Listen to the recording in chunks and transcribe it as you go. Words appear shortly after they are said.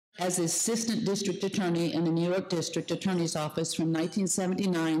as Assistant District Attorney in the New York District Attorney's Office from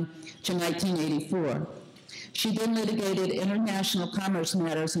 1979 to 1984. She then litigated international commerce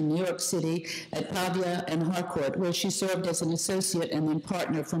matters in New York City at Pavia and Harcourt, where she served as an associate and then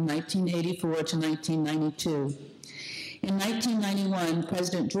partner from 1984 to 1992. In 1991,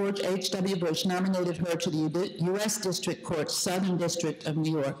 President George H.W. Bush nominated her to the U.S. District Court's Southern District of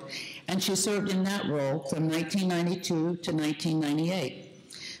New York, and she served in that role from 1992 to 1998.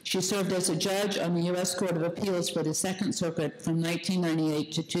 She served as a judge on the U.S. Court of Appeals for the Second Circuit from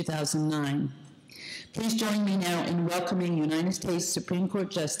 1998 to 2009. Please join me now in welcoming United States Supreme Court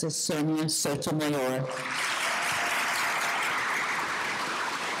Justice Sonia Sotomayor.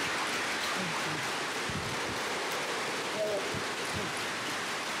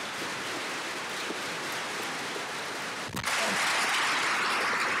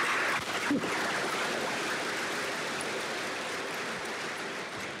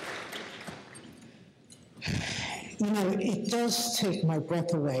 You know, it does take my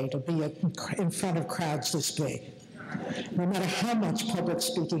breath away to be in front of crowds this big. No matter how much public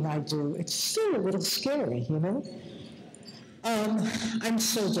speaking I do, it's still a little scary, you know? I'm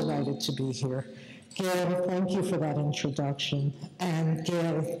so delighted to be here. Gail, thank you for that introduction. And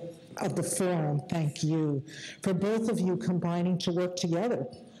Gail of the Forum, thank you for both of you combining to work together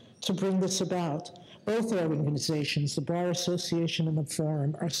to bring this about. Both organizations, the Bar Association and the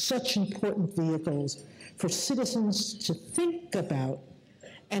Forum, are such important vehicles for citizens to think about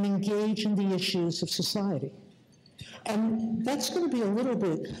and engage in the issues of society. And that's going to be a little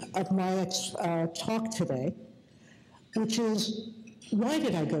bit of my talk today, which is, why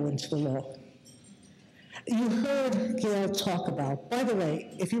did I go into the law? You heard Gail talk about, by the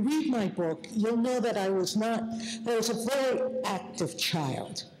way, if you read my book, you'll know that I was a very active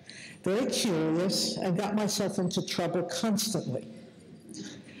child, very curious, and got myself into trouble constantly.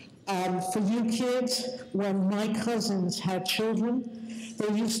 For you kids, when my cousins had children,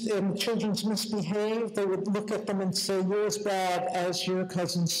 children's misbehaved, they would look at them and say, "You're as bad as your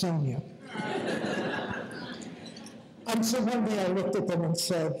cousin Sonia." Until one day I looked at them and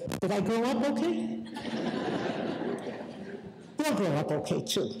said, "Did I grow up okay?" They'll grow up okay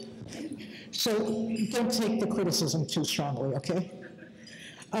too. So don't take the criticism too strongly, okay?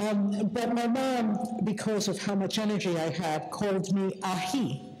 But my mom, because of how much energy I had, called me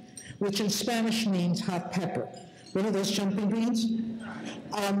ají, which in Spanish means hot pepper. One of those jumping beans?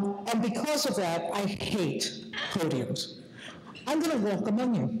 And because of that, I hate podiums. I'm going to walk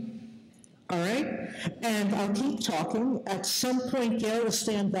among you, all right? And I'll keep talking. At some point, Gail will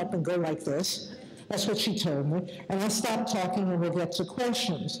stand up and go like this. That's what she told me. And I'll stop talking and we'll get to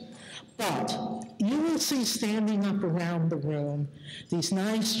questions. But you will see standing up around the room these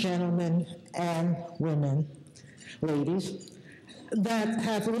nice gentlemen and women, ladies, that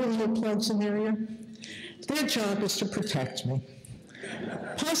have little earplugs in their ear. Their job is to protect me.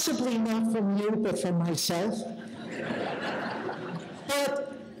 Possibly not from you, but from myself.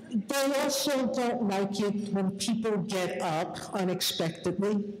 But they also don't like it when people get up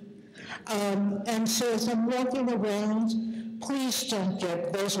unexpectedly. And so as I'm walking around, please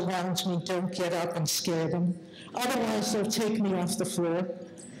those around me don't get up and scare them. Otherwise, they'll take me off the floor.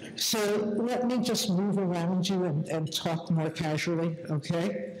 So let me just move around you and talk more casually,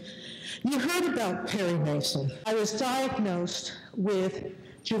 okay? You heard about Perry Mason. I was diagnosed with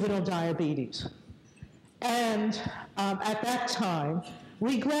juvenile diabetes. And at that time,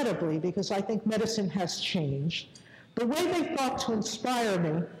 regrettably, because I think medicine has changed, the way they thought to inspire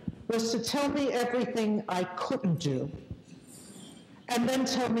me was to tell me everything I couldn't do, and then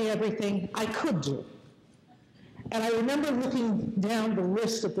tell me everything I could do. And I remember looking down the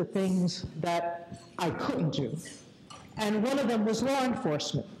list of the things that I couldn't do. And one of them was law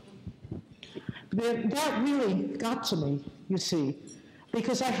enforcement. That really got to me, you see,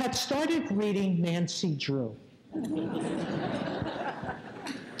 because I had started reading Nancy Drew. And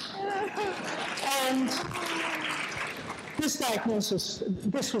this diagnosis,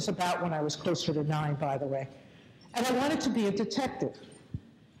 this was about when I was closer to 9, by the way. And I wanted to be a detective.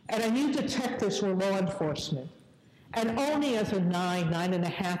 And I knew detectives were law enforcement. And only as a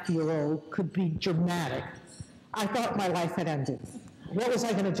 9.5-year-old could be dramatic. I thought my life had ended. What was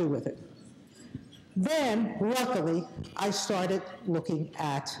I going to do with it? Then, luckily, I started looking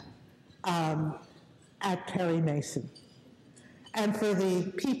at Perry Mason. And for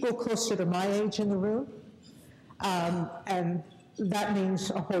the people closer to my age in the room, and that means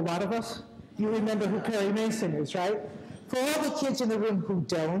a whole lot of us, you remember who Perry Mason is, right? For all the kids in the room who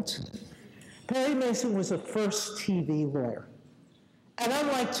don't, Perry Mason was the first TV lawyer. And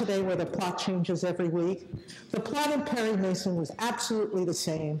unlike today where the plot changes every week, the plot in Perry Mason was absolutely the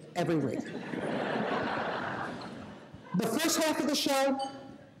same every week. The first half of the show,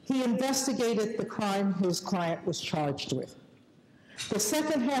 he investigated the crime his client was charged with. The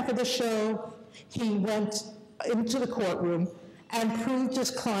second half of the show, he went into the courtroom and proved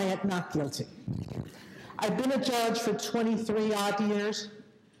his client not guilty. I've been a judge for 23 odd years.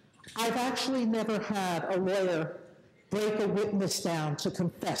 I've actually never had a lawyer break a witness down to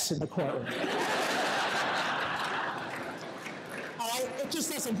confess in the courtroom. It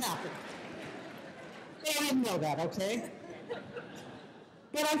just doesn't happen. I didn't know that, okay?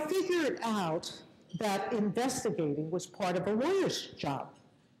 But I figured out that investigating was part of a lawyer's job.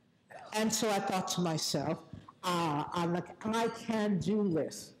 And so I thought to myself, I can do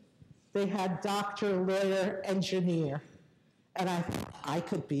this. They had doctor, lawyer, engineer, and I thought I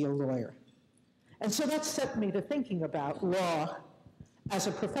could be a lawyer. And so that set me to thinking about law as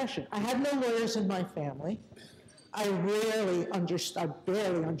a profession. I had no lawyers in my family. I barely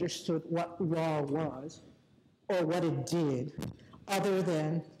understood what law was or what it did, other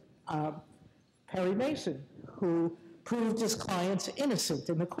than Perry Mason, who proved his clients innocent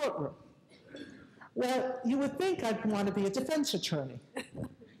in the courtroom. Well, you would think I'd want to be a defense attorney.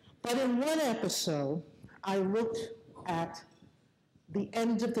 But in one episode, I looked at the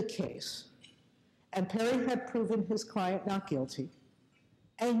end of the case, and Perry had proven his client not guilty,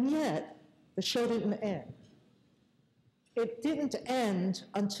 and yet the show didn't end. It didn't end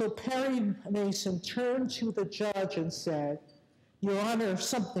until Perry Mason turned to the judge and said, Your Honor,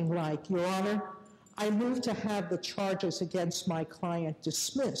 something like, Your Honor, I move to have the charges against my client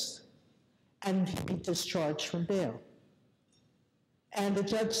dismissed and be discharged from bail. And the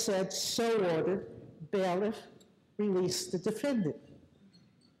judge said, so ordered, bailiff, release the defendant.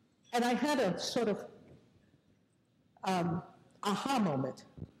 And I had a sort of aha moment.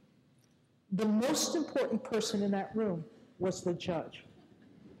 The most important person in that room was the judge.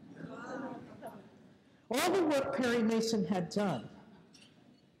 All the work Perry Mason had done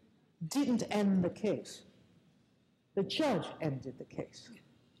didn't end the case. The judge ended the case.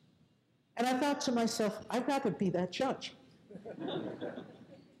 And I thought to myself, I'd rather be that judge.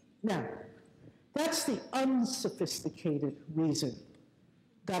 Now, that's the unsophisticated reason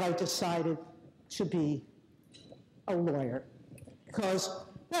that I decided to be a lawyer, because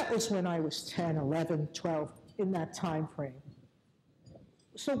that was when I was 10, 11, 12, in that time frame.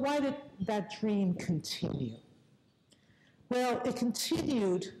 So why did that dream continue? Well, it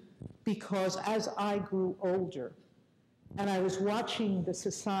continued because as I grew older and I was watching the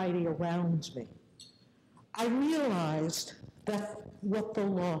society around me, I realized that what the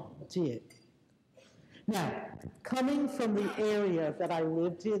law did. Now, coming from the area that I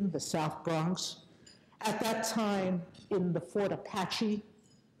lived in, the South Bronx, at that time in the Fort Apache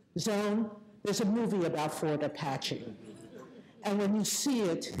zone, there's a movie about Fort Apache. And when you see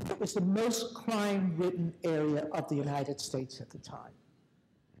it, it was the most crime-ridden area of the United States at the time.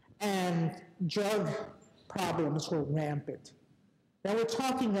 And drug problems were rampant. Now we're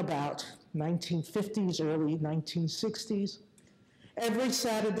talking about 1950s, early 1960s. Every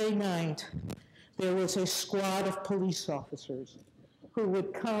Saturday night, there was a squad of police officers who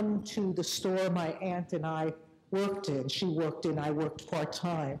would come to the store my aunt and I worked in. She worked in, I worked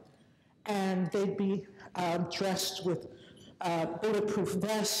part-time. And they'd be dressed with bulletproof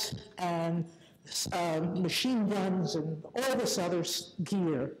vests and machine guns and all this other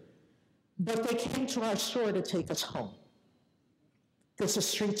gear. But they came to our store to take us home because the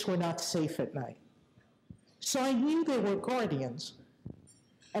streets were not safe at night. So I knew they were guardians,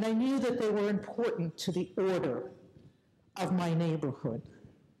 and I knew that they were important to the order of my neighborhood.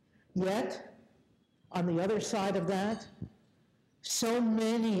 Yet, on the other side of that, so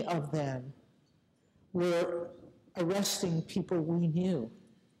many of them were arresting people we knew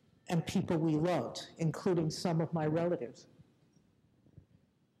and people we loved, including some of my relatives.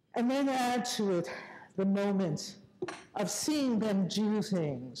 And then add to it the moments of seeing them do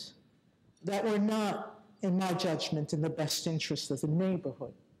things that were not, in my judgment, in the best interest of the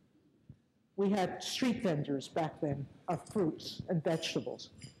neighborhood. We had street vendors back then of fruits and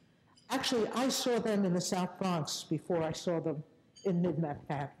vegetables. Actually, I saw them in the South Bronx before I saw them in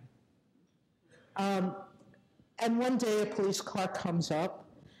mid-Manhattan. And one day a police car comes up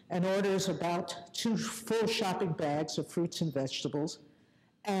and orders about 2 full shopping bags of fruits and vegetables,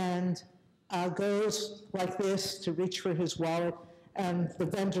 and goes like this to reach for his wallet, and the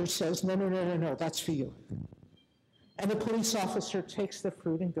vendor says, no, that's for you. And the police officer takes the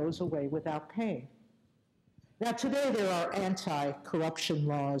fruit and goes away without paying. Now today there are anti-corruption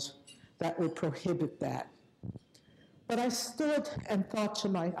laws that would prohibit that. But I stood and thought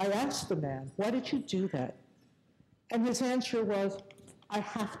I asked the man, why did you do that? And his answer was, I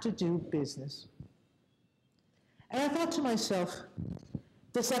have to do business. And I thought to myself,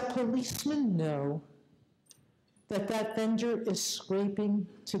 does that policeman know that that vendor is scraping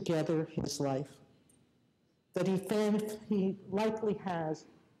together his life? That he likely has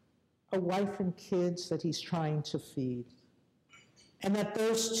a wife and kids that he's trying to feed? And that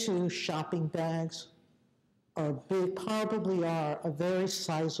those 2 shopping bags probably are a very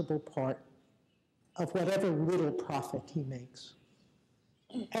sizable part of whatever little profit he makes.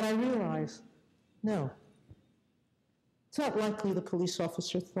 And I realized, no, it's not likely the police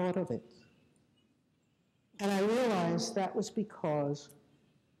officer thought of it. And I realized that was because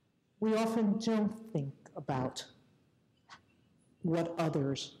we often don't think about what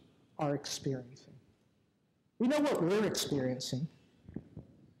others are experiencing. We know what we're experiencing.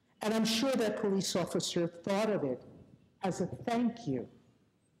 And I'm sure that police officer thought of it as a thank you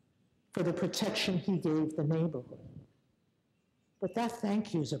for the protection he gave the neighborhood. But that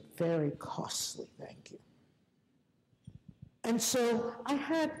thank you is a very costly thank you. And so I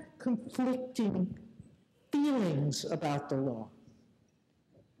had conflicting feelings about the law.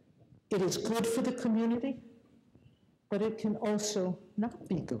 It is good for the community, but it can also not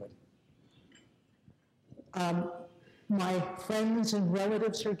be good. My friends and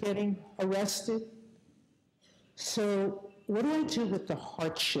relatives are getting arrested. So what do I do with the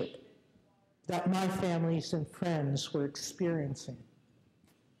hardship that my families and friends were experiencing?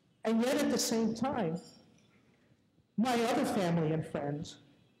 And yet at the same time, my other family and friends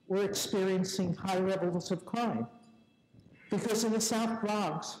were experiencing high levels of crime. Because in the South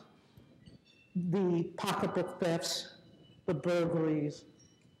Bronx, the pocketbook thefts, the burglaries,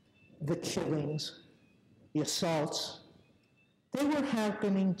 the killings, the assaults, they were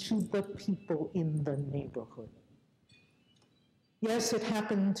happening to the people in the neighborhood. Yes, it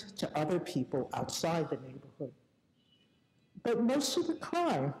happened to other people outside the neighborhood, but most of the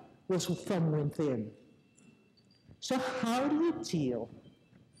crime was from within. So how do you deal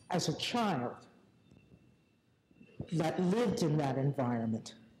as a child that lived in that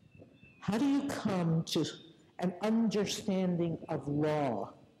environment? How do you come to an understanding of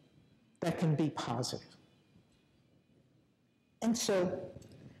law that can be positive? And so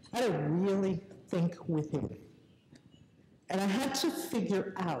I had to really think within. And I had to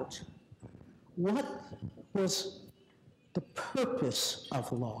figure out what was the purpose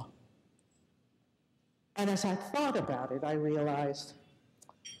of law. And as I thought about it, I realized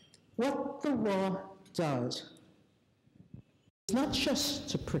what the law does is not just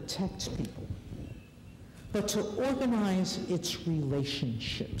to protect people, but to organize its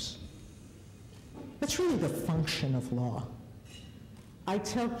relationships. That's really the function of law. I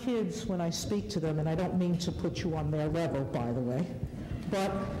tell kids when I speak to them, and I don't mean to put you on their level, by the way,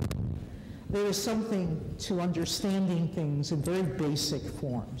 but there is something to understanding things in very basic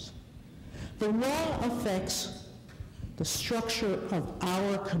forms. The law affects the structure of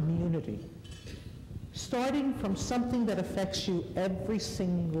our community, starting from something that affects you every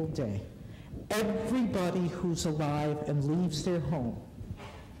single day. Everybody who's alive and leaves their home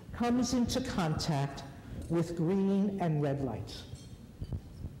comes into contact with green and red lights.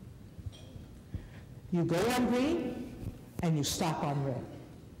 You go on green and you stop on red.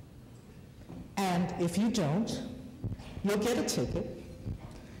 And if you don't, you'll get a ticket.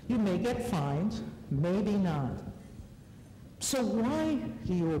 You may get fined, maybe not. So why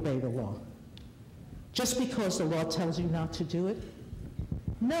do you obey the law? Just because the law tells you not to do it?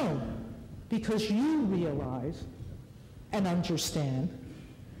 No, because you realize and understand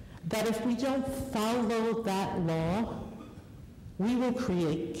that if we don't follow that law, we will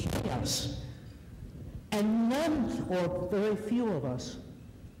create chaos. And none or very few of us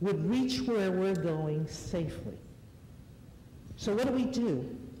would reach where we're going safely. So what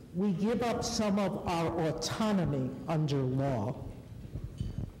do? We give up some of our autonomy under law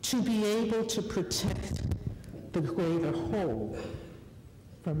to be able to protect the greater whole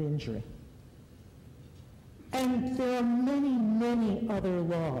from injury. And there are many, many other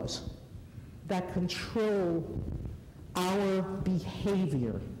laws that control our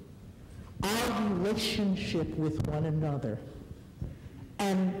behavior, our relationship with one another,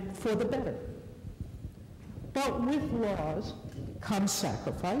 and for the better. But with laws comes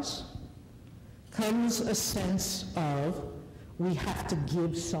sacrifice, comes a sense of we have to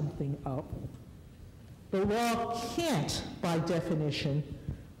give something up. The law can't, by definition,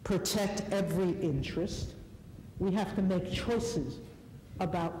 protect every interest. We have to make choices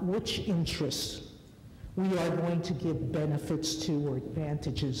about which interests we are going to give benefits to or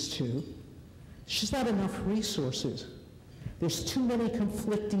advantages to. There's just not enough resources There's too many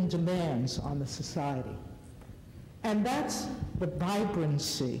conflicting demands on the society. And that's the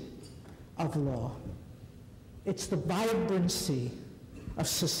vibrancy of law. It's the vibrancy of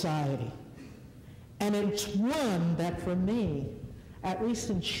society. And it's one that for me, at least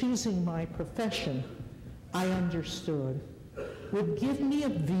in choosing my profession, I understood would give me a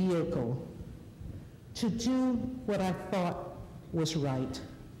vehicle to do what I thought was right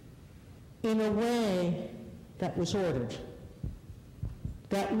in a way that was ordered,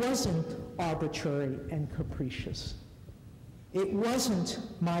 that wasn't arbitrary and capricious. It wasn't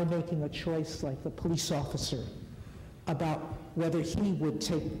my making a choice like the police officer about whether he would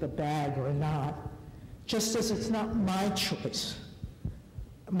take the bag or not, just as it's not my choice,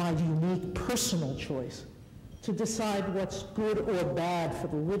 my unique personal choice, to decide what's good or bad for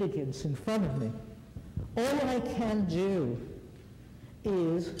the litigants in front of me. All I can do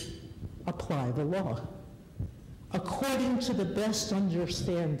is apply the law according to the best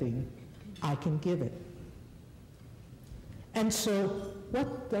understanding I can give it. And so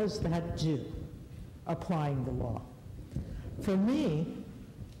what does that do, applying the law? For me,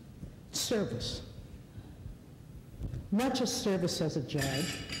 service. Not just service as a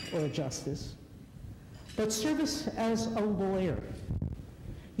judge or a justice, but service as a lawyer.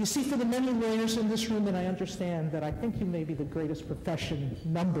 You see, for the many lawyers in this room, and I understand that I think you may be the greatest profession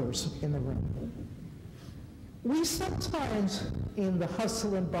numbers in the room, we sometimes, in the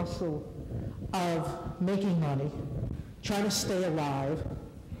hustle and bustle of making money, trying to stay alive,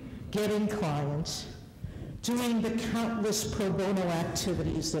 getting clients, doing the countless pro bono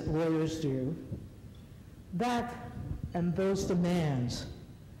activities that lawyers do, that and those demands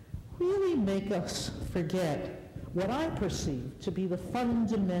really make us forget what I perceive to be the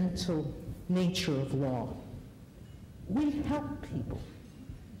fundamental nature of law. We help people.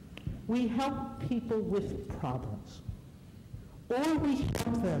 We help people with problems, or we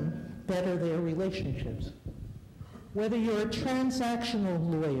help them better their relationships. Whether you're a transactional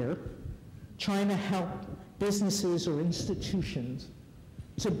lawyer trying to help businesses or institutions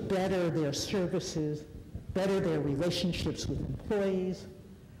to better their services, better their relationships with employees,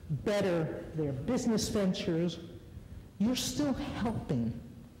 better their business ventures, you're still helping.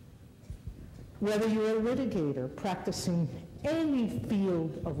 Whether you're a litigator practicing any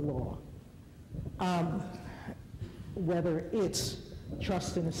field of law, whether it's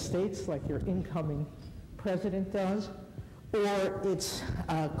trust and estates like your incoming president does, or it's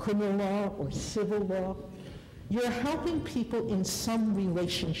criminal law or civil law, you're helping people in some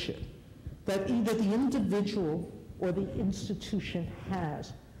relationship that either the individual or the institution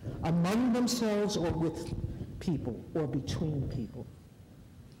has among themselves or with people or between people.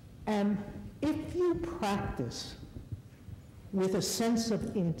 And if you practice with a sense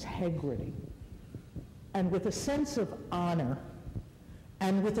of integrity and with a sense of honor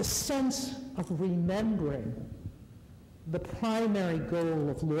and with a sense of remembering the primary goal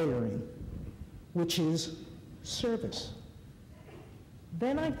of lawyering, which is service,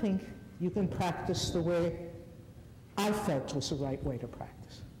 then I think you can practice the way I felt was the right way to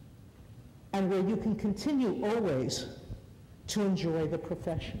practice, and where you can continue always to enjoy the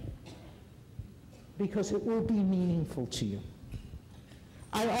profession, because it will be meaningful to you.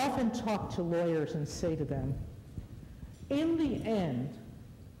 I often talk to lawyers and say to them, in the end,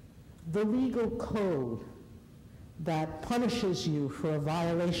 the legal code that punishes you for a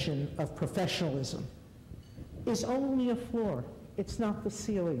violation of professionalism is only a floor. It's not the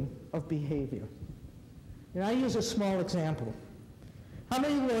ceiling of behavior. And I use a small example. How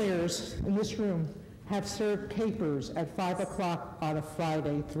many lawyers in this room have served papers at 5 o'clock on a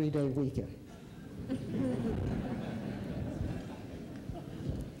Friday, 3-day weekend?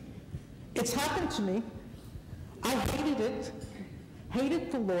 It's happened to me. I hated it,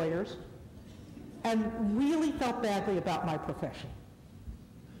 hated the lawyers, and really felt badly about my profession.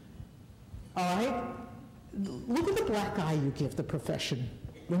 All right? Look at the black eye you give the profession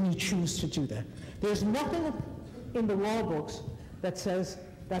when you choose to do that. There's nothing in the law books that says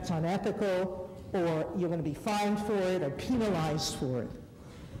that's unethical or you're going to be fined for it or penalized for it.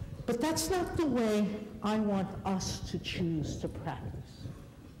 But that's not the way I want us to choose to practice.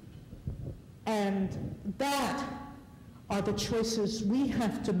 And that are the choices we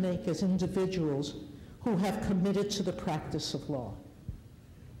have to make as individuals who have committed to the practice of law.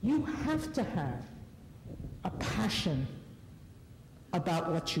 You have to have a passion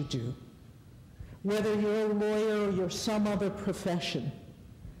about what you do. Whether you're a lawyer or you're some other profession,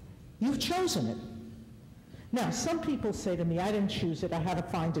 you've chosen it. Now, some people say to me, I didn't choose it, I had to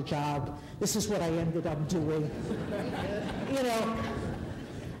find a job, this is what I ended up doing. You know,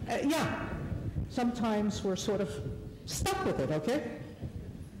 yeah, sometimes we're sort of stuck with it, okay?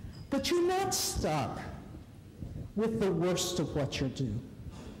 But you're not stuck with the worst of what you're due.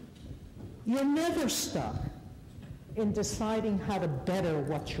 You're never stuck in deciding how to better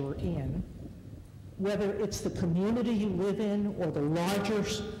what you're in, whether it's the community you live in or the larger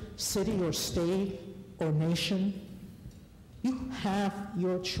city or state or nation. You have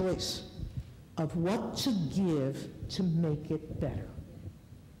your choice of what to give to make it better.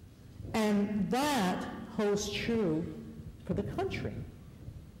 And that holds true for the country.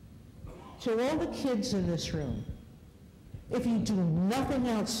 To all the kids in this room, if you do nothing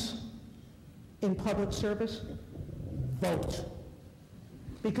else in public service, vote.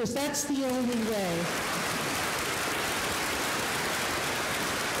 Because that's the only way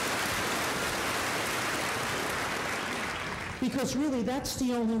because really that's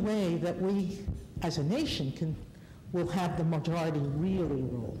the only way that we as a nation will have the majority really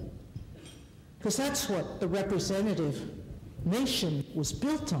rule. Because that's what the representative nation was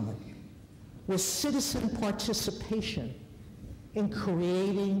built on, was citizen participation in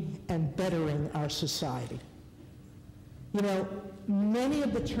creating and bettering our society. You know, many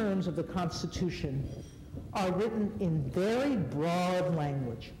of the terms of the Constitution are written in very broad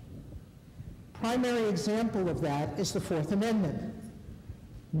language. Primary example of that is the Fourth Amendment.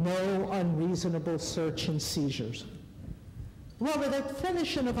 No unreasonable search and seizures. Well, the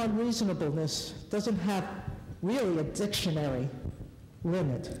definition of unreasonableness doesn't have really a dictionary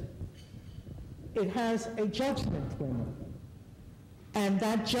limit. It has a judgment limit. And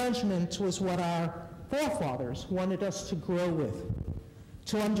that judgment was what our forefathers wanted us to grow with,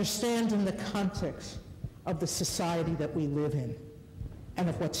 to understand in the context of the society that we live in and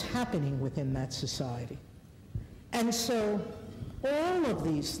of what's happening within that society. And so all of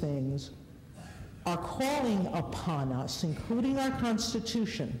these things are calling upon us, including our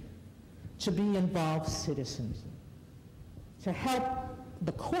Constitution, to be involved citizens, to help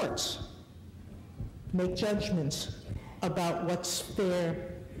the courts make judgments about what's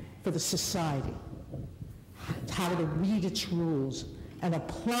fair for the society, how to read its rules and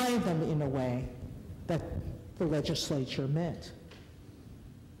apply them in a way that the legislature meant.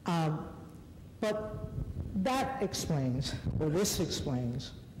 But that explains, or this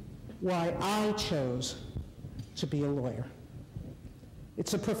explains, why I chose to be a lawyer.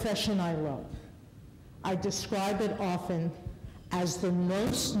 It's a profession I love. I describe it often as the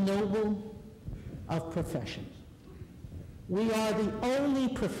most noble of professions. We are the only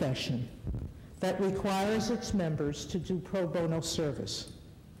profession that requires its members to do pro bono service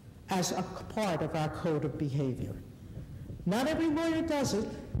as a part of our code of behavior. Not every lawyer does it.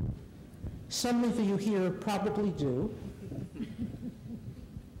 Some of you here probably do.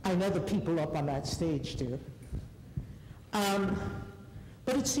 I know the people up on that stage do.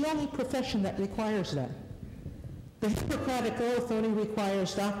 But it's the only profession that requires that. The Hippocratic Oath only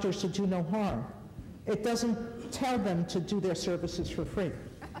requires doctors to do no harm. It doesn't tell them to do their services for free.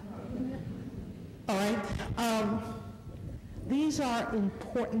 All right? These are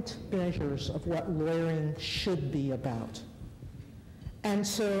important measures of what lawyering should be about. And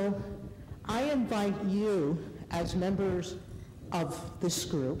so I invite you as members of this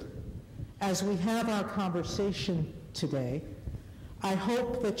group, as we have our conversation today, I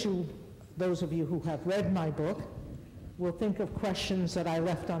hope that you, those of you who have read my book, will think of questions that I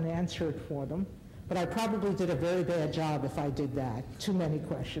left unanswered for them, but I probably did a very bad job if I did that, too many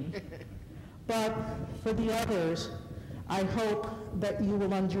questions. But for the others, I hope that you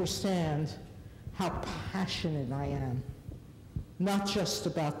will understand how passionate I am, not just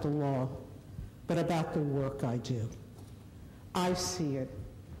about the law, but about the work I do. I see it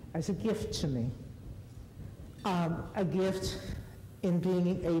as a gift to me, a gift in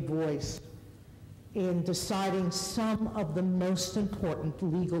being a voice, in deciding some of the most important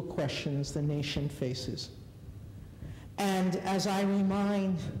legal questions the nation faces. And as I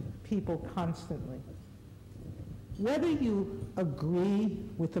remind people constantly, whether you agree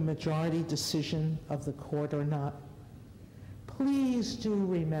with the majority decision of the court or not, please do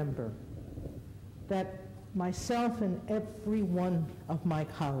remember that myself and every one of my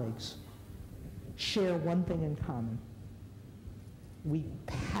colleagues share one thing in common. We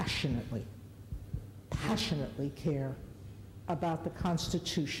passionately care about the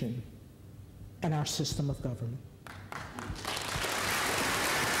Constitution and our system of government.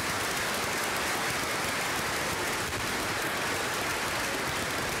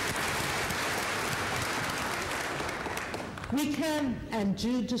 We can and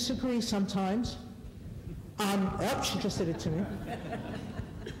do disagree sometimes. Oh, she just did it to me.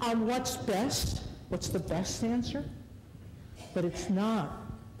 On what's best, what's the best answer? But it's not.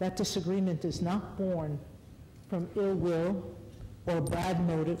 That disagreement is not born from ill will or bad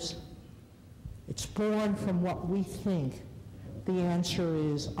motives. It's born from what we think the answer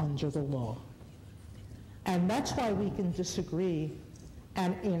is under the law. And that's why we can disagree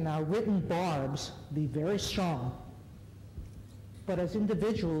and in our written barbs be very strong. But as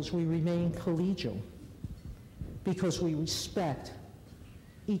individuals, we remain collegial because we respect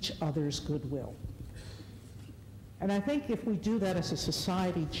each other's goodwill. And I think if we do that as a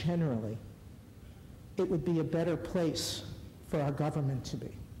society generally, it would be a better place for our government to be.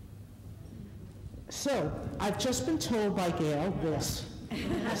 So, I've just been told by Gail this.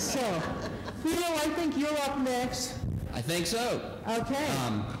 So, Theo, I think you're up next. I think so. Okay.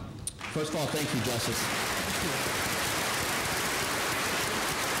 First of all, thank you, Justice. Thank you.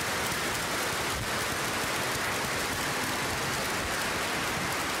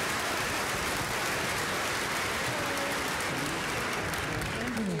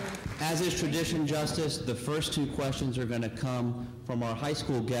 As is tradition, Justice, the first two questions are going to come from our high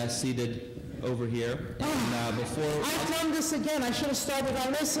school guests seated over here. And I've done this again. I should have started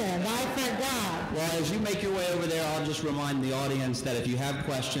on this end. I forgot. Well, as you make your way over there, I'll just remind the audience that if you have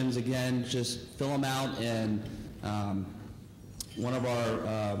questions, again, just fill them out, and one of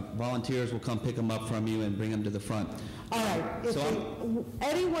our volunteers will come pick them up from you and bring them to the front. All right. If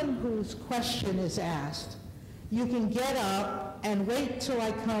anyone whose question is asked, you can get up and wait till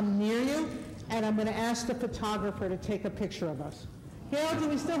I come near you, and I'm going to ask the photographer to take a picture of us. Gail, do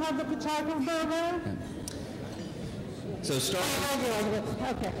we still have the photographer there? Okay. So starting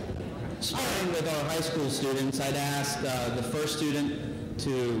with our high school students, I'd ask the first student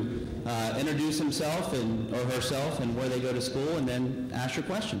to introduce himself or herself and where they go to school, and then ask your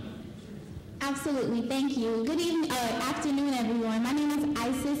question. Absolutely, thank you. Good evening, afternoon, everyone. My name is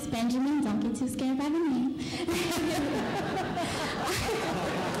Isis Benjamin. Don't get too scared by the name.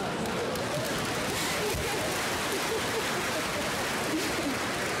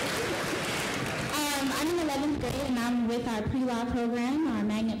 I'm in 11th grade, and I'm with our pre-law program, our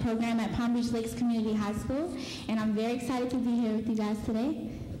magnet program at Palm Beach Lakes Community High School, and I'm very excited to be here with you guys today.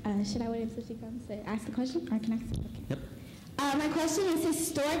 Should I wait until she comes to ask the question, or can I? Okay. Yep. My question is,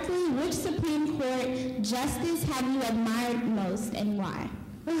 historically, which Supreme Court justice have you admired most, and why?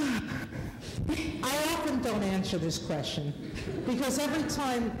 I often don't answer this question because every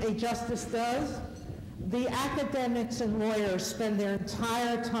time a justice does, the academics and lawyers spend their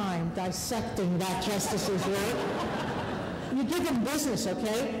entire time dissecting that justice's work. You give them business,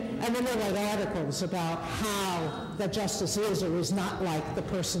 okay? And then they write articles about how the justice is or is not like the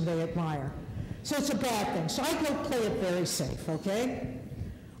person they admire. So it's a bad thing. So I go play it very safe, okay?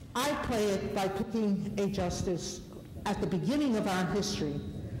 I play it by picking a justice at the beginning of our history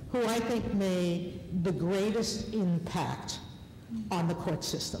who I think made the greatest impact on the court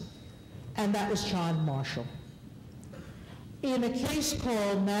system, and that was John Marshall. In a case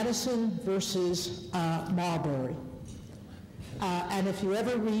called Madison versus Marbury, and if you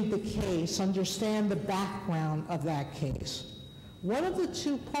ever read the case, understand the background of that case. One of the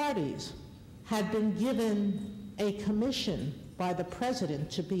two parties had been given a commission by the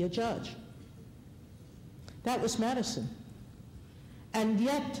president to be a judge. That was Madison. And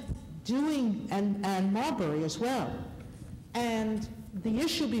yet, and Marbury as well. And the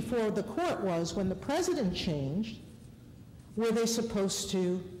issue before the court was, when the president changed, were they supposed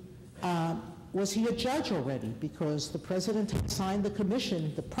to, was he a judge already? Because the president had signed the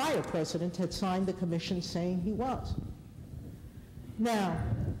commission, the prior president had signed the commission saying he was. Now,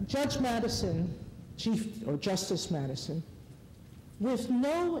 Judge Madison, Justice Madison, with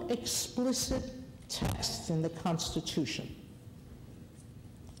no explicit text in the Constitution,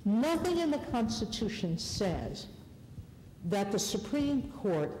 nothing in the Constitution says that the Supreme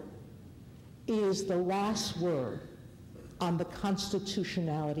Court is the last word on the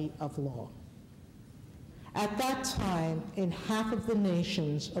constitutionality of law. At that time, in half of the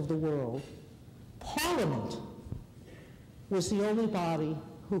nations of the world, Parliament was the only body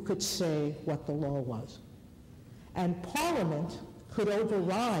who could say what the law was. And Parliament could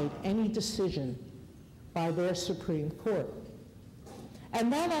override any decision by their Supreme Court.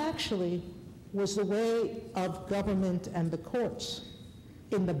 And that actually was the way of government and the courts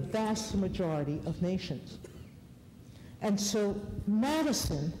in the vast majority of nations. And so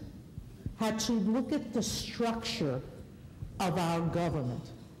Madison had to look at the structure of our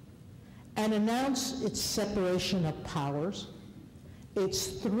government and announce its separation of powers, its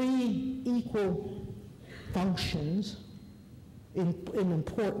three equal functions in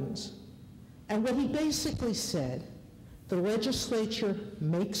importance. And what he basically said, the legislature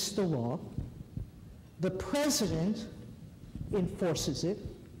makes the law, the president enforces it,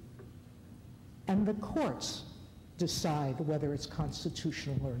 and the courts decide whether it's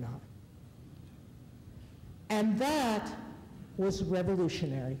constitutional or not. And that was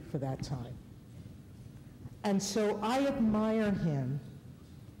revolutionary for that time. And so I admire him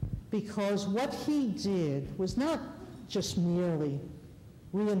because what he did was not just merely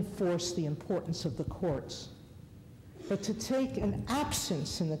reinforce the importance of the courts, but to take an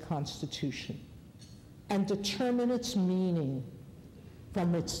absence in the Constitution and determine its meaning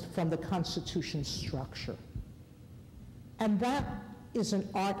from the Constitution's structure. And that is an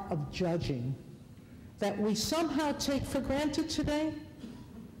art of judging that we somehow take for granted today,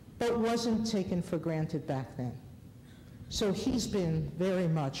 but wasn't taken for granted back then. So he's been very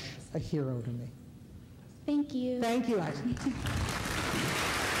much a hero to me. Thank you. Thank you, Isaac.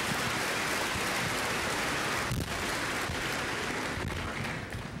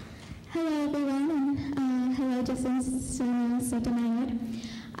 Hello, everyone, and hello, Justice Sonia Sotomayor.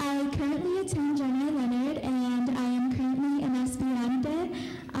 I currently attend John Leonard, and I am currently an aspirante.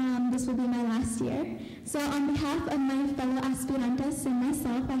 This will be my last year. So on behalf of my fellow aspirantes and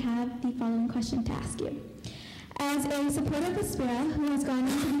myself, I have the following question to ask you. As a supporter of Aspira who has gone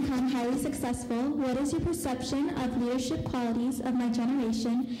on to become highly successful, what is your perception of leadership qualities of my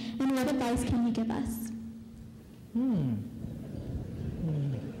generation, and what advice can you give us?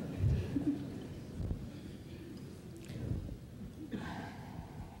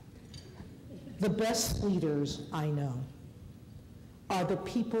 The best leaders I know are the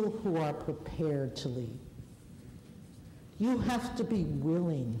people who are prepared to lead. You have to be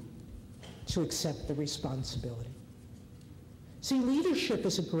willing to accept the responsibility. See, leadership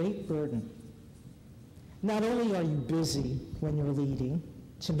is a great burden. Not only are you busy when you're leading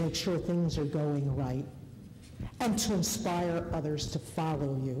to make sure things are going right and to inspire others to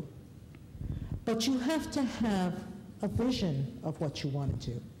follow you, but you have to have a vision of what you want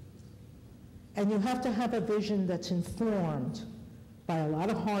to do. And you have to have a vision that's informed by a lot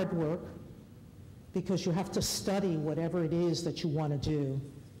of hard work, because you have to study whatever it is that you want to do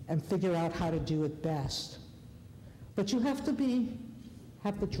and figure out how to do it best. But you have to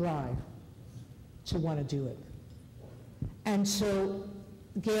have the drive to want to do it. And so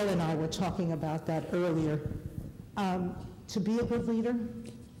Gail and I were talking about that earlier. To be a good leader,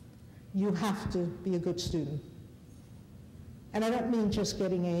 you have to be a good student. And I don't mean just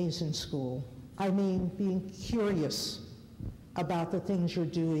getting A's in school. I mean being curious about the things you're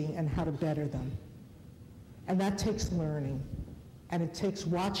doing and how to better them. And that takes learning. And it takes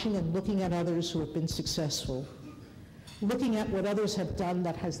watching and looking at others who have been successful, looking at what others have done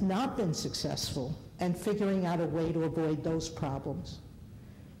that has not been successful, and figuring out a way to avoid those problems.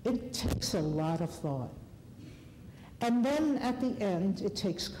 It takes a lot of thought. And then at the end, it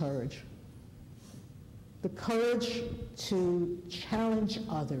takes courage. The courage to challenge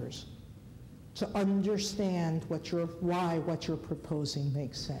others, to understand why what you're proposing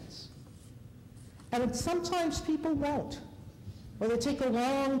makes sense. And sometimes people won't, or they take a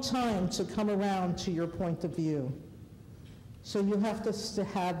long time to come around to your point of view. So you have to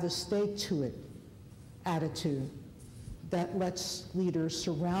have the stay to it attitude that lets leaders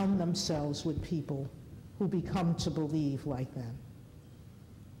surround themselves with people who become to believe like them.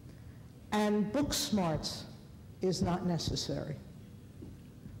 And book smarts is not necessary.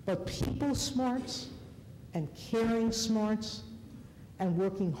 But people smarts and caring smarts and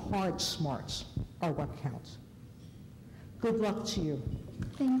working hard smarts are what counts. Good luck to you.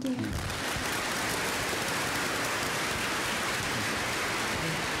 Thank you.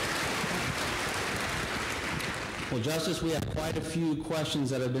 Well, Justice, we have quite a few questions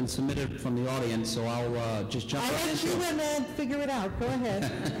that have been submitted from the audience, so I'll just jump right into it. I'll let you figure it out. Go ahead.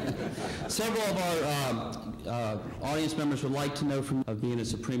 Several of our audience members would like to know from being a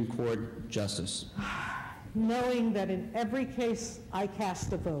Supreme Court Justice. Knowing that in every case I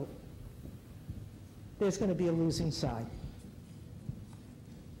cast a vote, there's going to be a losing side.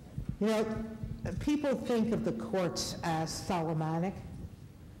 You know, people think of the courts as Solomonic,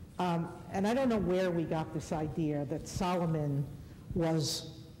 and I don't know where we got this idea that Solomon was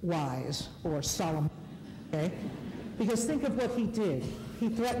wise, or Solomon, okay? Because think of what he did. He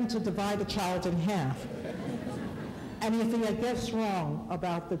threatened to divide a child in half. And if he had guessed wrong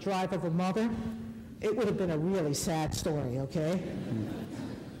about the drive of a mother, it would have been a really sad story, okay?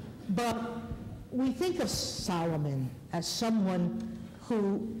 But we think of Solomon as someone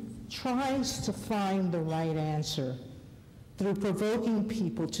who tries to find the right answer through provoking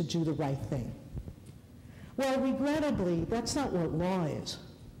people to do the right thing. Well, regrettably, that's not what law is.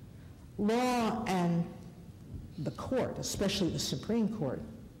 Law and the court, especially the Supreme Court,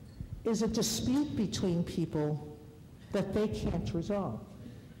 is a dispute between people that they can't resolve.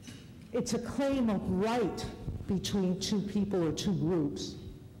 It's a claim of right between two people or two groups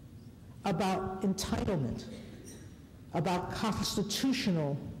about entitlement, about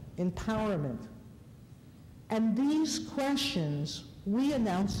constitutional empowerment. And these questions, we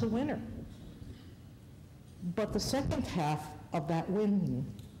announce a winner. But the second half of that winning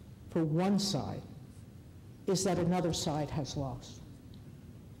for one side is that another side has lost.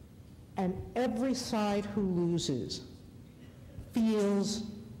 And every side who loses feels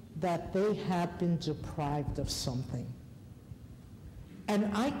that they have been deprived of something. And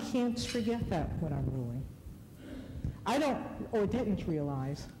I can't forget that when I'm ruling. I don't, or didn't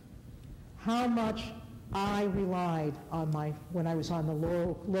realize how much I relied on when I was on the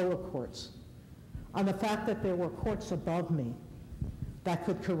lower courts, on the fact that there were courts above me that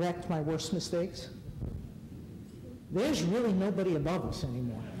could correct my worst mistakes. There's really nobody above us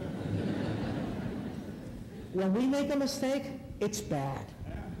anymore. When we make a mistake, it's bad.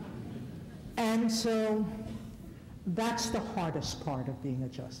 And so that's the hardest part of being a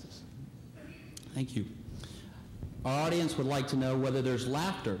justice. Thank you. Our audience would like to know whether there's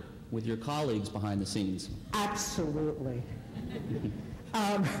laughter with your colleagues behind the scenes. Absolutely.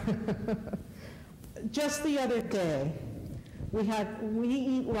 Just the other day, we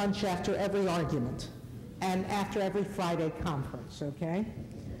eat lunch after every argument and after every Friday conference, okay?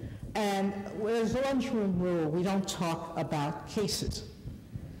 And there's a lunchroom rule, we don't talk about cases.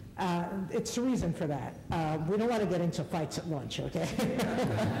 It's the reason for that. We don't want to get into fights at lunch, okay?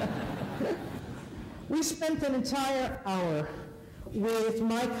 We spent an entire hour with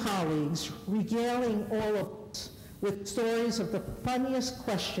my colleagues regaling all of us with stories of the funniest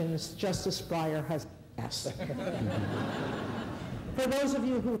questions Justice Breyer has asked. For those of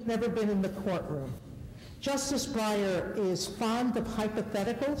you who've never been in the courtroom, Justice Breyer is fond of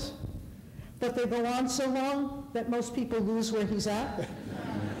hypotheticals, but they go on so long that most people lose where he's at.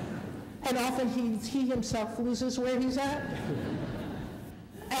 And often he himself loses where he's at.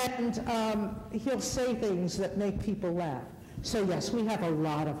 And he'll say things that make people laugh. So yes, we have a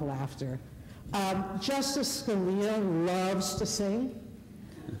lot of laughter. Justice Scalia loves to sing,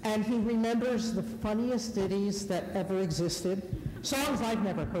 and he remembers the funniest ditties that ever existed, songs I've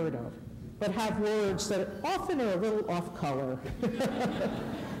never heard of, but have words that often are a little off color.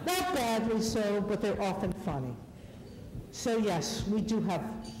 Not badly so, but they're often funny. So yes, we do have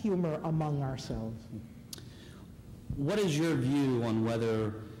humor among ourselves. What is your view on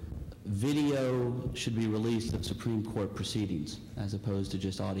whether video should be released of Supreme Court proceedings as opposed to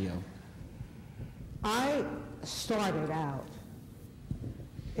just audio? I started out,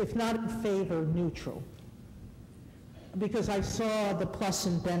 if not in favor, neutral, because I saw the plus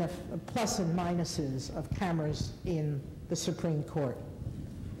and minuses of cameras in the Supreme Court.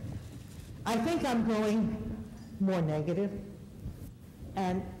 I think I'm going more negative,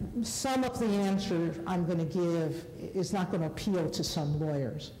 and some of the answer I'm going to give is not going to appeal to some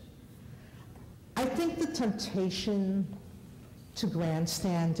lawyers. I think the temptation to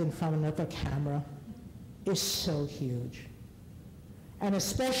grandstand in front of a camera is so huge. And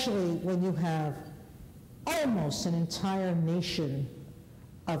especially when you have almost an entire nation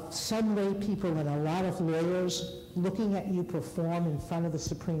of some lay people and a lot of lawyers looking at you perform in front of the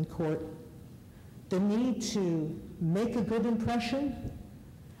Supreme Court, the need to make a good impression,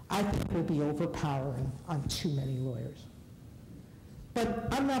 I think will be overpowering on too many lawyers. But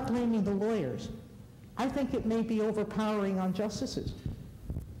I'm not blaming the lawyers. I think it may be overpowering on justices.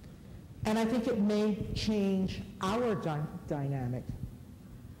 And I think it may change our dynamic.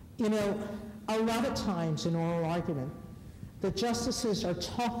 You know, a lot of times in oral argument, the justices are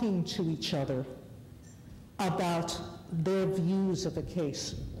talking to each other about their views of a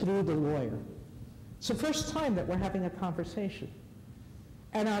case through the lawyer. It's the first time that we're having a conversation.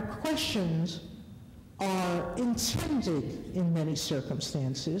 And our questions are intended, in many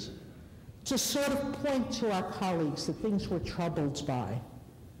circumstances, to sort of point to our colleagues the things we're troubled by,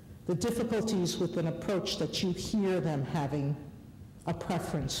 the difficulties with an approach that you hear them having a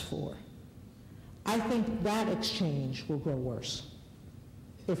preference for. I think that exchange will grow worse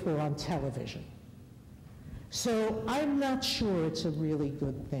if we're on television. So I'm not sure it's a really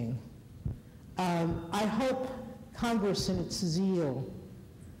good thing. I hope Congress, in its zeal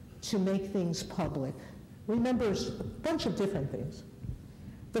to make things public, remembers a bunch of different things.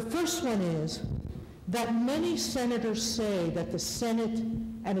 The first one is that many senators say that the Senate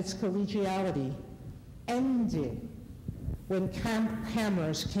and its collegiality ended when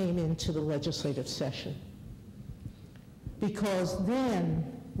cameras came into the legislative session. Because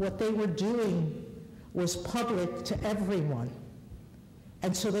then what they were doing was public to everyone.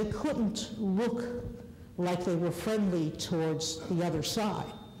 And so they couldn't look like they were friendly towards the other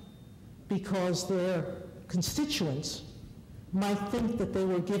side because their constituents might think that they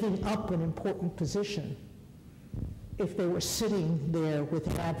were giving up an important position if they were sitting there with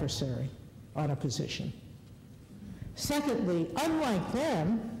an adversary on a position. Secondly, unlike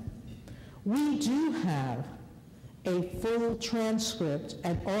them, we do have a full transcript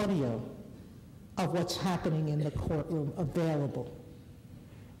and audio of what's happening in the courtroom available.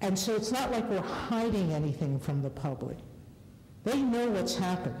 And so it's not like we're hiding anything from the public. They know what's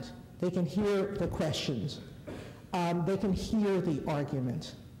happened. They can hear the questions. They can hear the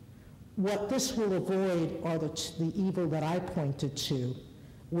argument. What this will avoid are the evil that I pointed to,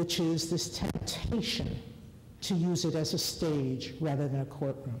 which is this temptation to use it as a stage rather than a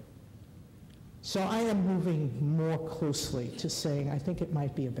courtroom. So I am moving more closely to saying I think it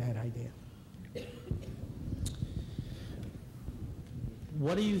might be a bad idea.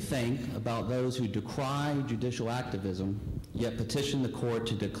 What do you think about those who decry judicial activism, yet petition the court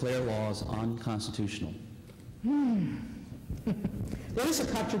to declare laws unconstitutional? There is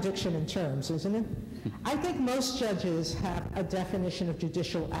a contradiction in terms, isn't it? I think most judges have a definition of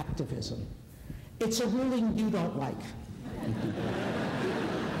judicial activism. It's a ruling you don't like.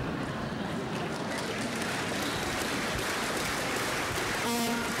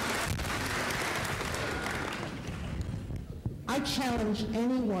 I challenge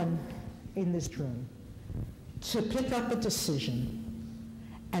anyone in this room to pick up a decision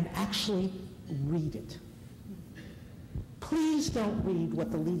and actually read it. Please don't read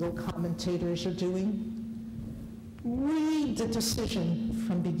what the legal commentators are doing. Read the decision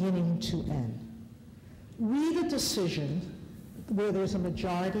from beginning to end. Read a decision where there's a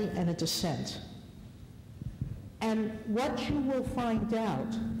majority and a dissent. And what you will find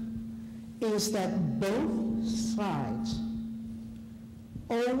out is that both sides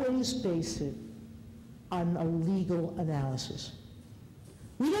always base it on a legal analysis.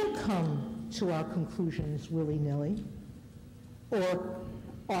 We don't come to our conclusions willy-nilly or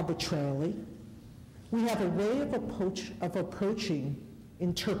arbitrarily. We have a way of approaching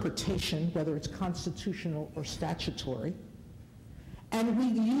interpretation, whether it's constitutional or statutory, and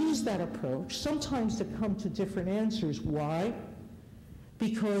we use that approach sometimes to come to different answers. Why?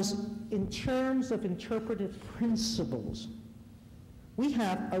 Because in terms of interpretive principles, we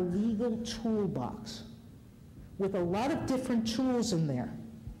have a legal toolbox with a lot of different tools in there.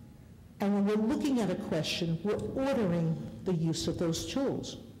 And when we're looking at a question, we're ordering the use of those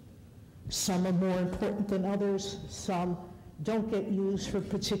tools. Some are more important than others. Some don't get used for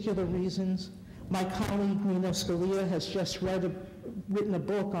particular reasons. My colleague, Nino Scalia, has just written a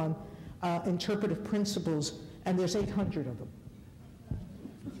book on interpretive principles, and there's 800 of them.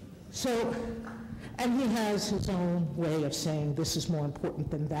 So, and he has his own way of saying this is more important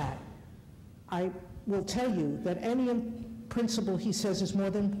than that. I will tell you that any principle he says is more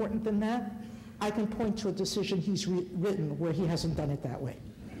than important than that, I can point to a decision he's written where he hasn't done it that way.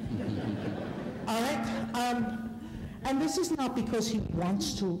 All right? And this is not because he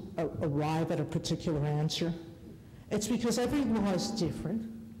wants to arrive at a particular answer. It's because every law is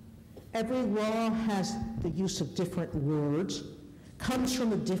different. Every law has the use of different words, comes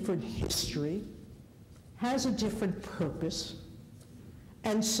from a different history, has a different purpose,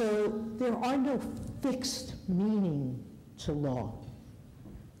 and so there are no fixed meaning to law.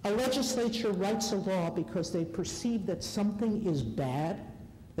 A legislature writes a law because they perceive that something is bad,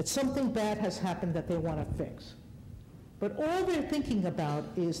 that something bad has happened that they want to fix. But all they're thinking about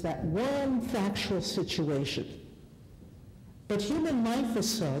is that one factual situation. But human life is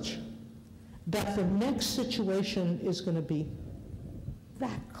such that the next situation is going to be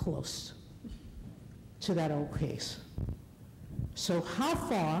that close to that old case. So how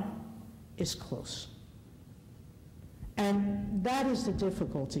far is close? And that is the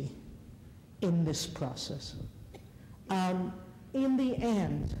difficulty in this process. In the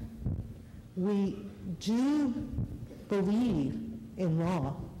end, we do believe in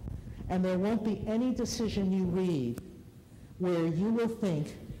law, and there won't be any decision you read where you will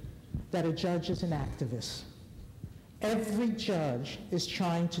think that a judge is an activist. Every judge is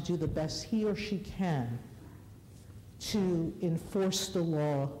trying to do the best he or she can to enforce the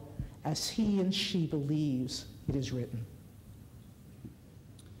law as he and she believes it is written.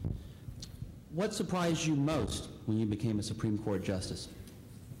 What surprised you most when you became a Supreme Court Justice?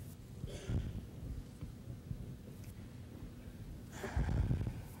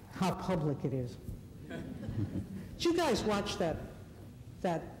 How public it is. Did you guys watch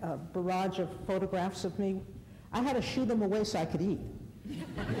that barrage of photographs of me? I had to shoo them away so I could eat.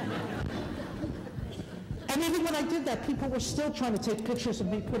 And even when I did that, people were still trying to take pictures of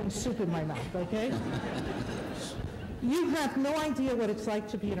me putting soup in my mouth, okay? You have no idea what it's like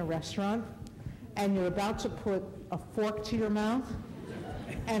to be in a restaurant and you're about to put a fork to your mouth,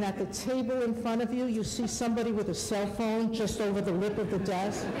 and at the table in front of you, you see somebody with a cell phone just over the lip of the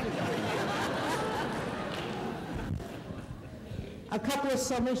desk. A couple of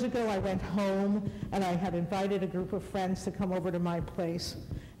summers ago, I went home, and I had invited a group of friends to come over to my place,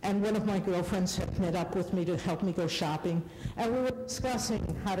 and one of my girlfriends had met up with me to help me go shopping, and we were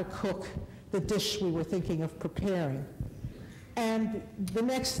discussing how to cook the dish we were thinking of preparing. And the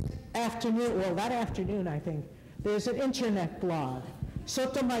next afternoon, well, that afternoon, I think, there's an internet blog,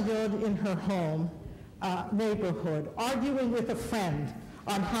 Sotomayor in her home neighborhood, arguing with a friend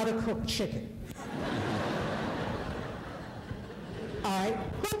on how to cook chicken. All right,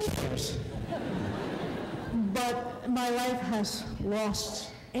 who cares? But my life has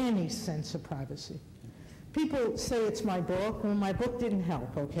lost any sense of privacy. People say it's my book. Well, my book didn't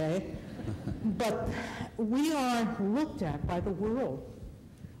help, okay? But we are looked at by the world.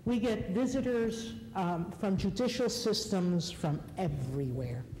 We get visitors from judicial systems from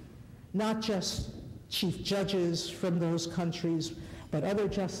everywhere, not just chief judges from those countries, but other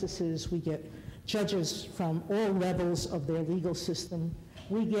justices. We get judges from all levels of their legal system.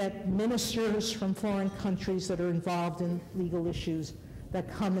 We get ministers from foreign countries that are involved in legal issues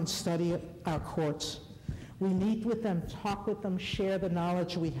that come and study our courts. We meet with them, talk with them, share the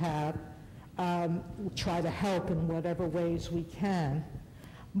knowledge we have, try to help in whatever ways we can.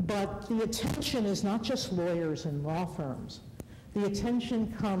 But the attention is not just lawyers and law firms. The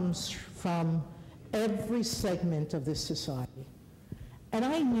attention comes from every segment of this society. And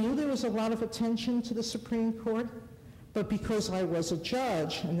I knew there was a lot of attention to the Supreme Court, but because I was a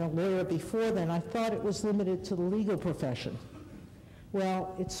judge and a lawyer before then, I thought it was limited to the legal profession.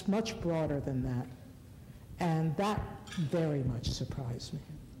 Well, it's much broader than that, and that very much surprised me.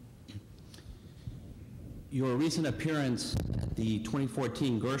 Your recent appearance at the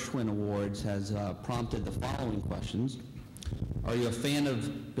 2014 Gershwin Awards has prompted the following questions. Are you a fan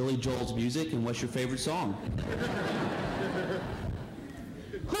of Billy Joel's music, and what's your favorite song?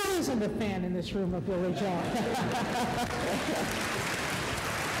 Who isn't a fan in this room of Billy Joel?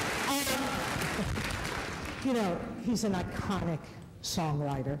 You know, he's an iconic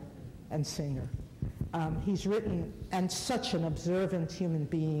songwriter and singer. He's written, and such an observant human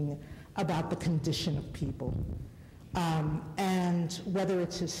being, about the condition of people. And whether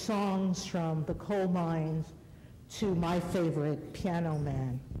it's his songs from The Coal Mines to my favorite, Piano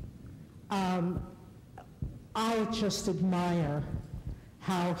Man, I just admire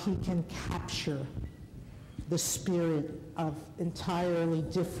how he can capture the spirit of entirely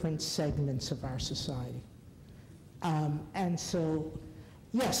different segments of our society. And so,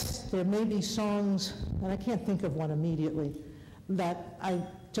 yes, there may be songs, and I can't think of one immediately, that I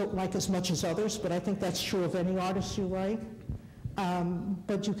don't like as much as others, but I think that's true of any artist you like.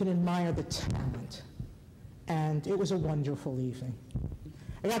 But you can admire the talent. And it was a wonderful evening.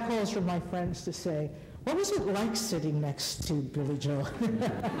 I got calls from my friends to say, what was it like sitting next to Billy Joel?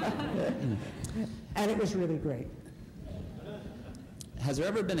 And it was really great. Has there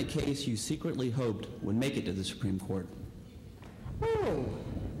ever been a case you secretly hoped would make it to the Supreme Court? Oh,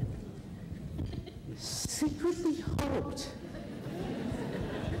 secretly hoped.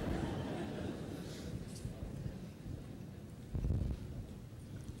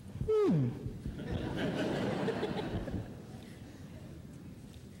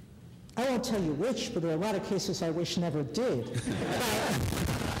 I won't tell you which, but there are a lot of cases I wish never did.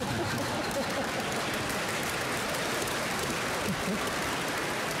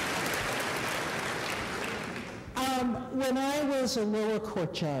 When I was a lower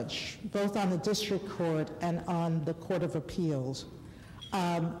court judge, both on the district court and on the Court of Appeals,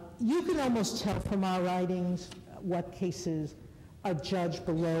 you can almost tell from our writings what cases a judge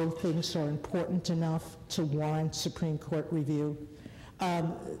below thinks are important enough to warrant Supreme Court review.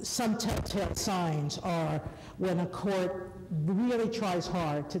 Some telltale signs are when a court really tries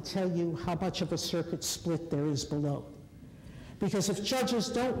hard to tell you how much of a circuit split there is below. Because if judges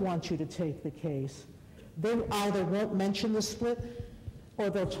don't want you to take the case, they either won't mention the split or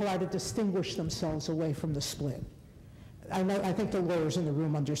they'll try to distinguish themselves away from the split. I think the lawyers in the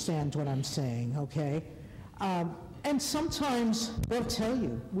room understand what I'm saying, okay? And sometimes they'll tell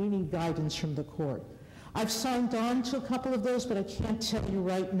you, we need guidance from the court. I've signed on to a couple of those, but I can't tell you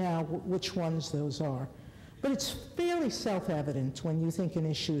right now which ones those are. But it's fairly self-evident when you think an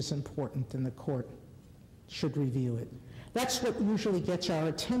issue is important and the court should review it. That's what usually gets our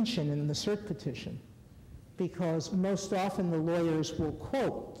attention in the cert petition, because most often the lawyers will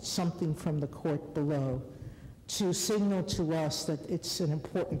quote something from the court below to signal to us that it's an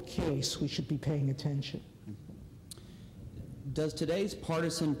important case, we should be paying attention. Does today's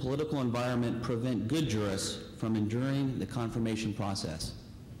partisan political environment prevent good jurists from enduring the confirmation process?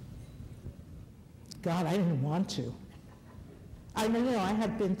 God, I didn't want to. I know I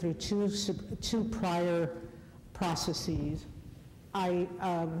had been through two prior processes. I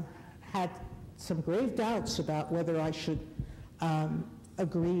had some grave doubts about whether I should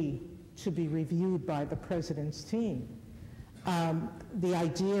agree to be reviewed by the president's team. The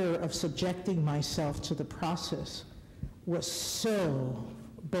idea of subjecting myself to the process was so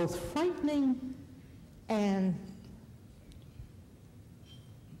both frightening and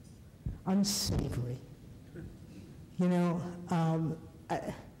unsavory. You know,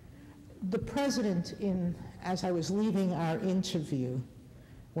 the president, as I was leaving our interview,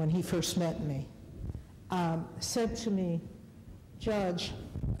 when he first met me, said to me, Judge,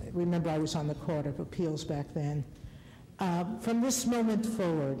 remember I was on the Court of Appeals back then, from this moment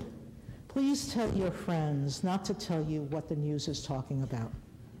forward, please tell your friends not to tell you what the news is talking about.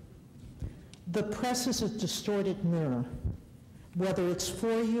 The press is a distorted mirror, whether it's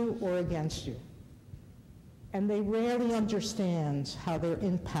for you or against you. And they rarely understand how they're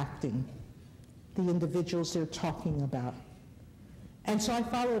impacting the individuals they're talking about. And so I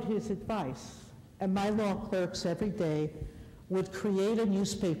followed his advice. And my law clerks every day would create a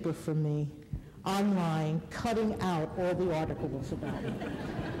newspaper for me online, cutting out all the articles about me.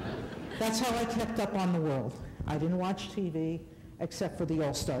 That's how I kept up on the world. I didn't watch TV except for the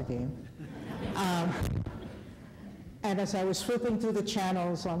All-Star game. And as I was flipping through the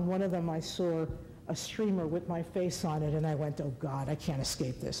channels, on one of them I saw a streamer with my face on it, and I went, oh God, I can't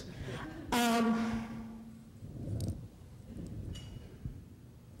escape this.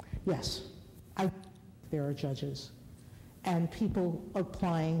 Yes, there are judges and people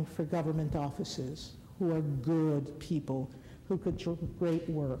applying for government offices who are good people, who could do great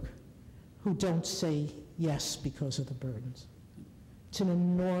work, who don't say yes because of the burdens. It's an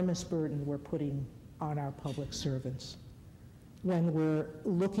enormous burden we're putting on our public servants when we're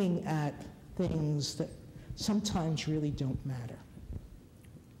looking at things that sometimes really don't matter.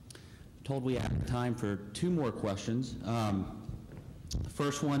 I'm told we have time for 2 more questions. The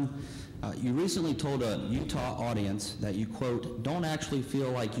first one, you recently told a Utah audience that you, quote, don't actually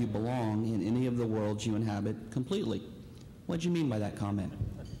feel like you belong in any of the worlds you inhabit completely. What did you mean by that comment?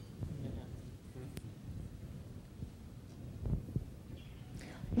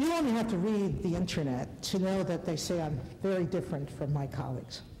 You only have to read the internet to know that they say I'm very different from my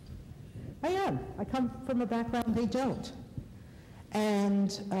colleagues. I am. I come from a background they don't.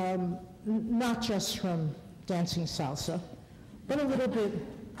 And not just from dancing salsa, but a little bit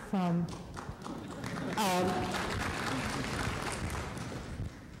from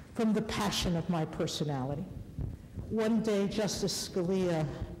the passion of my personality. One day, Justice Scalia,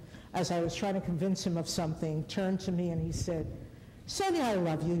 as I was trying to convince him of something, turned to me and he said, Sonia, I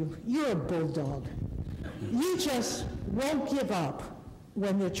love you. You're a bulldog. You just won't give up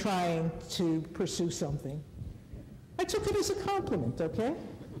when you're trying to pursue something. I took it as a compliment, okay?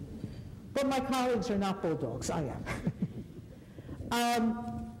 But my colleagues are not bulldogs. I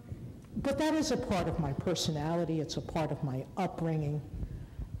am. But that is a part of my personality. It's a part of my upbringing.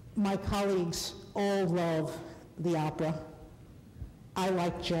 My colleagues all love the opera. I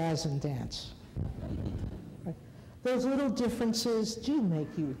like jazz and dance. Those little differences do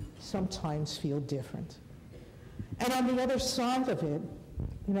make you sometimes feel different. And on the other side of it,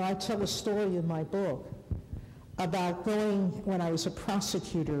 you know, I tell a story in my book about going, when I was a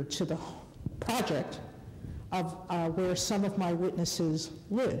prosecutor, to the project of where some of my witnesses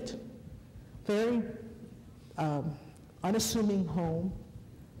lived. Very unassuming home,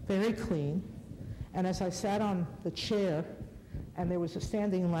 very clean. And as I sat on the chair and there was a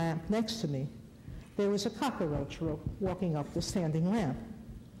standing lamp next to me, there was a cockroach walking up the standing lamp.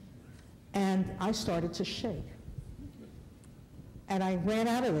 And I started to shake. And I ran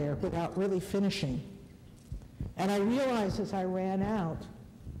out of there without really finishing. And I realized as I ran out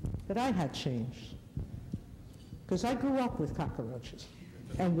that I had changed. Because I grew up with cockroaches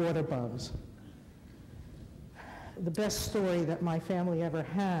and water bugs. The best story that my family ever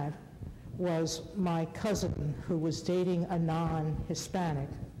had was my cousin who was dating a non-Hispanic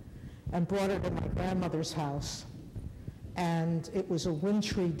and brought her to my grandmother's house. And it was a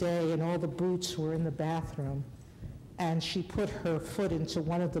wintry day and all the boots were in the bathroom. And she put her foot into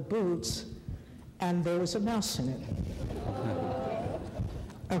one of the boots and there was a mouse in it.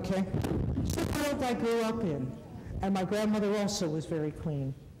 Okay? It's the world I grew up in. And my grandmother also was very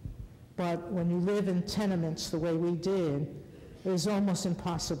clean. But when you live in tenements the way we did, it was almost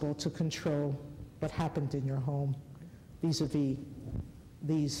impossible to control what happened in your home vis-a-vis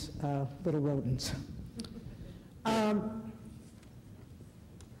these little rodents.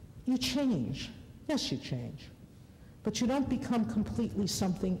 you change. Yes, you change. But you don't become completely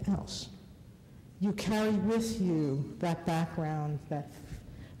something else. You carry with you that background,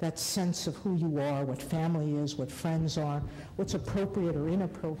 that sense of who you are, what family is, what friends are, what's appropriate or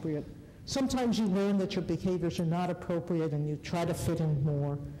inappropriate. Sometimes you learn that your behaviors are not appropriate and you try to fit in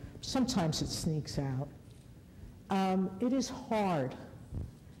more. Sometimes it sneaks out. It is hard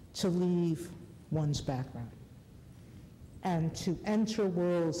to leave one's background and to enter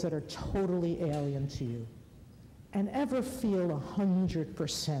worlds that are totally alien to you and ever feel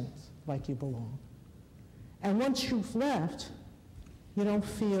 100% like you belong. And once you've left, you don't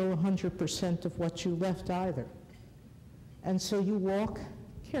feel 100% of what you left either. And so you walk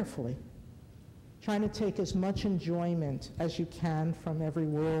carefully, trying to take as much enjoyment as you can from every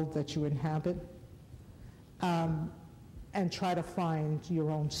world that you inhabit, and try to find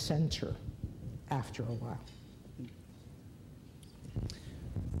your own center after a while.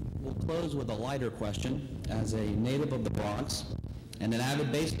 We'll close with a lighter question. As a native of the Bronx and an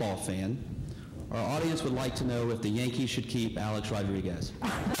avid baseball fan, our audience would like to know if the Yankees should keep Alex Rodriguez. All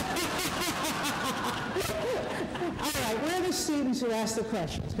right, where are the students who asked the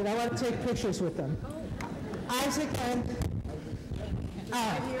questions? Because I want to take pictures with them. Isaac and...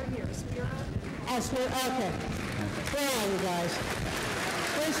 Here. Okay. Where are you guys?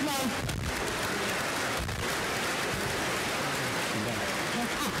 Where's my...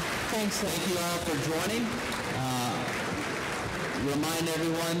 Thanks. Thank you all for joining. Remind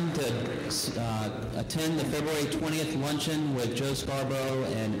everyone to attend the February 20th luncheon with Joe Scarborough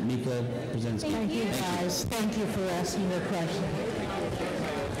and Mika Brzezinski. Thank you, guys. Thank you for asking your question.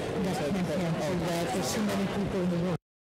 There's so many people in the room.